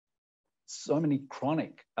so many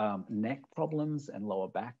chronic neck problems and lower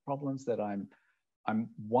back problems that I'm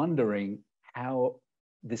wondering how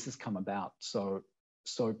this has come about so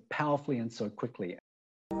powerfully and so quickly.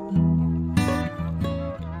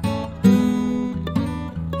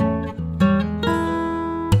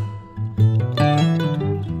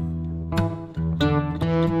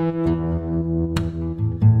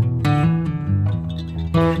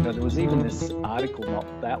 There was even this article not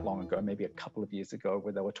that long ago, maybe a couple of years ago,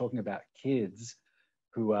 where they were talking about kids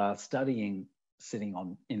who are studying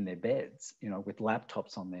sitting in their beds, with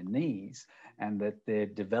laptops on their knees, and that they're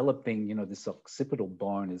developing, this occipital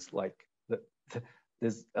bone is like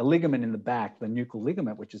there's a ligament in the back, the nuchal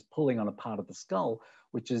ligament, which is pulling on a part of the skull,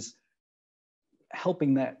 which is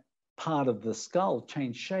helping that part of the skull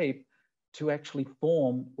change shape to actually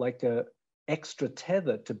form like a extra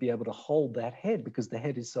tether to be able to hold that head, because the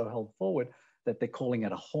head is so held forward that they're calling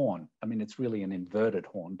it a horn. I mean, it's really an inverted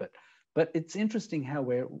horn, but it's interesting how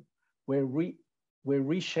we're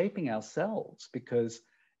reshaping ourselves, because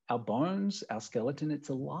our bones, our skeleton, it's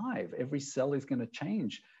alive. Every cell is going to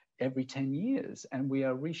change every 10 years, and we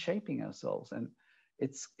are reshaping ourselves. And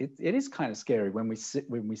it is kind of scary when we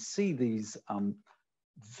see these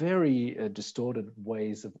very distorted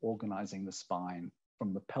ways of organizing the spine,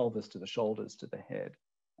 from the pelvis to the shoulders to the head.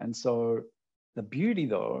 And so the beauty,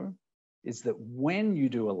 though, is that when you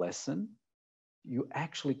do a lesson, you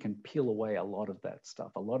actually can peel away a lot of that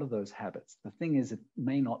stuff, a lot of those habits. The thing is, it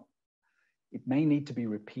may need to be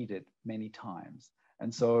repeated many times.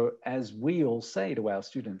 And so as we all say to our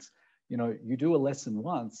students, you do a lesson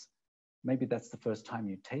once, maybe that's the first time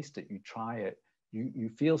you taste it, you try it, you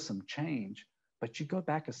feel some change, but you go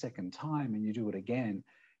back a second time and you do it again.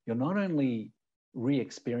 You're not only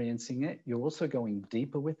re-experiencing it, you're also going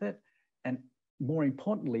deeper with it. And more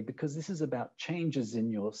importantly, because this is about changes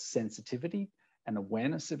in your sensitivity and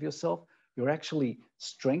awareness of yourself, you're actually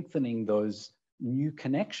strengthening those new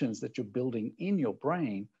connections that you're building in your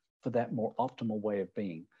brain for that more optimal way of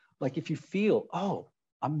being. Like if you feel, oh,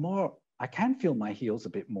 I can feel my heels a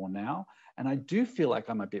bit more now, and I do feel like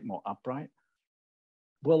I'm a bit more upright.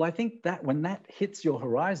 Well, I think that when that hits your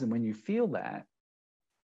horizon, when you feel that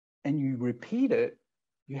and you repeat it,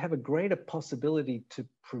 you have a greater possibility to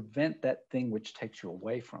prevent that thing which takes you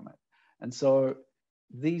away from it. And so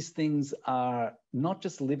these things are not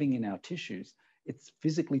just living in our tissues, it's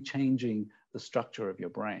physically changing the structure of your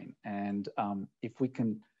brain. And if we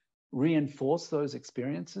can reinforce those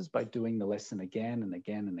experiences by doing the lesson again and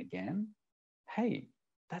again and again, hey,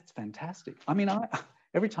 that's fantastic. I mean,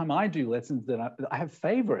 every time I do lessons that I have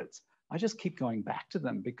favorites, I just keep going back to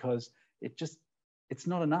them, because it's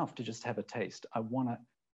not enough to just have a taste. I want to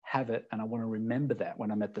have it, and I want to remember that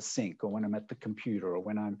when I'm at the sink, or when I'm at the computer, or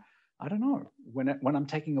when I'm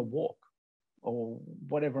taking a walk, or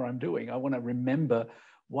whatever I'm doing. I want to remember,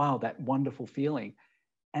 wow, that wonderful feeling.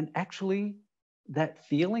 And actually that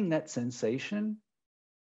feeling, that sensation,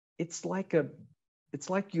 it's like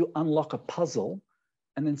you unlock a puzzle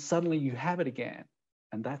and then suddenly you have it again.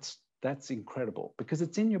 And that's incredible, because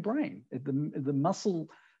it's in your brain. The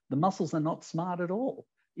muscles are not smart at all.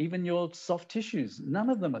 Even your soft tissues, none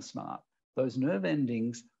of them are smart. Those nerve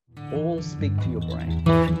endings all speak to your brain.